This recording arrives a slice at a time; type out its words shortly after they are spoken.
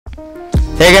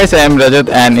Hey guys, I am Rajat,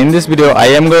 and in this video I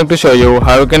am going to show you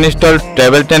how you can install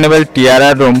TREBLE Tenable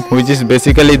TRR ROM, which is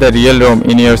basically the real ROM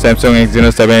in your Samsung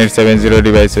Exynos 7870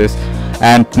 devices.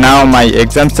 And now my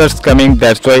exams are coming,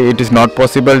 that's why it is not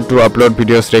possible to upload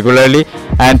videos regularly,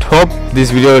 and hope this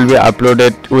video will be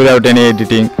uploaded without any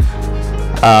editing.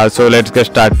 So let's get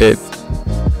started.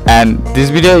 And this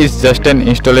video is just an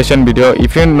installation video.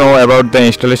 If you know about the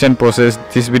installation process,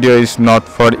 this video is not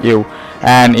for you,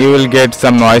 and you will get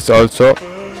some noise also.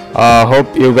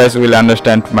 Hope you guys will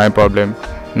understand my problem.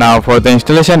 Now for the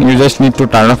installation, you just need to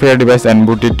turn off your device and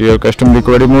boot it to your custom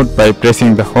recovery mode by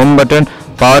pressing the home button,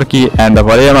 power key and the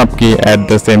volume up key at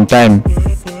the same time.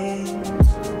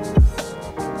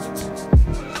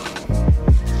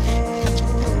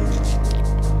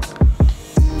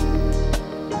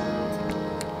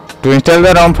 To install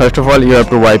the ROM, first of all you have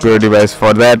to wipe your device.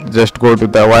 For that, just go to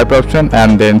the wipe option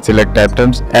and then select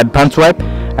advanced wipe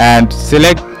and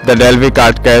select the Delphi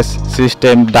card cache,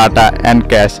 system, data and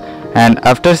cache. And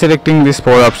after selecting these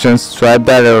four options, swipe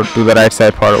the arrow to the right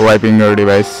side for wiping your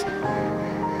device.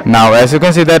 Now as you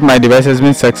can see that my device has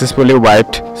been successfully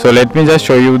wiped, so let me just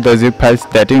show you the zip files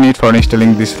that you need for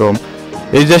installing this ROM.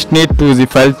 You just need two zip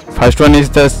files. First one is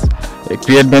the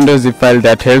create vendor zip file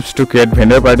that helps to create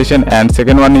vendor partition, and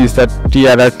second one is the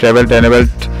TRR TREBLE enabled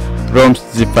ROM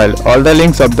zip file. All the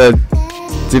links of the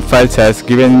zip files has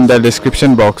given in the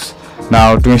description box.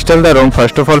 Now to install the ROM,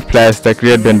 first of all flash the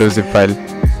create vendor zip file.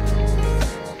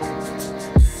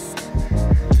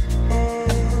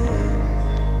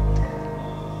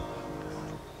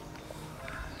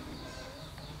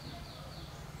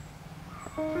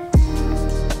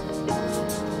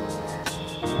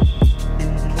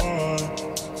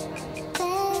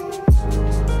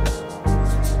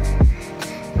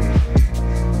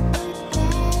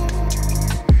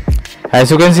 As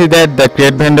you can see that the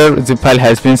create vendor zip file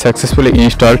has been successfully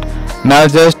installed. Now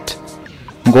just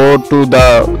go to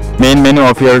the main menu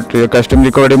of your custom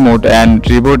recovery mode and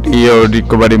reboot your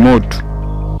recovery mode.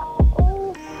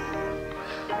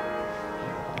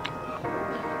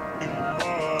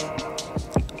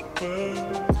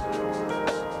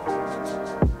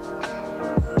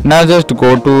 Now just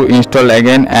go to install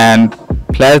again and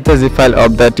flash the zip file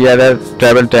of the TRR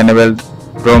TREBLE enabled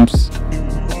ROMs.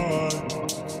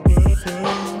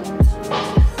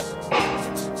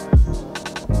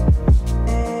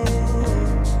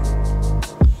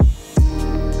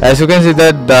 As you can see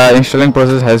that the installing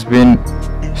process has been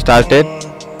started,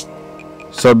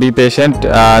 so be patient.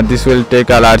 This will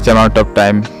take a large amount of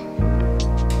time.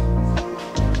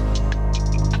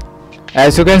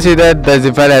 As you can see that the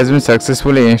zip file has been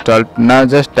successfully installed. Now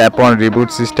just tap on reboot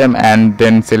system and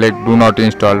then select do not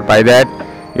install. By that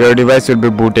your device will be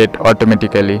booted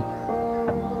automatically.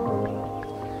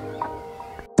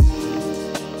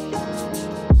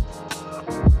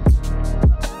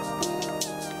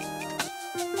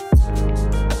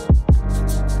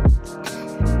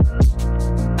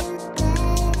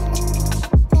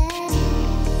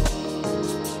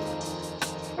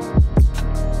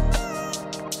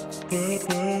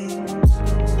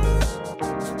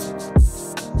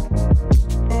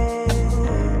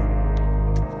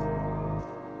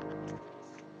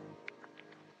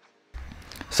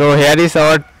 So here is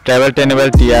our TREBLE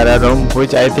enabled TRR ROM,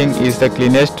 which I think is the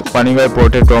cleanest one UI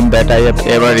ported ROM that I have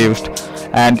ever used.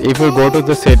 And if you go to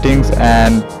the settings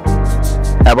and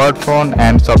about phone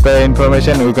and software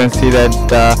information, you can see that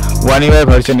the one UI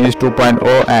version is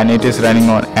 2.0 and it is running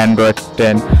on Android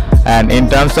 10. And in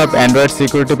terms of Android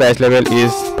security patch level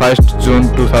is 1st June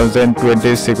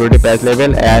 2020 security patch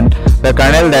level, and the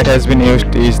kernel that has been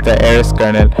used is the RS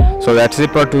kernel. So that's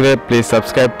it for today. Please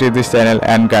subscribe to this channel,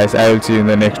 and guys, I will see you in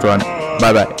the next one.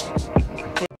 Bye bye.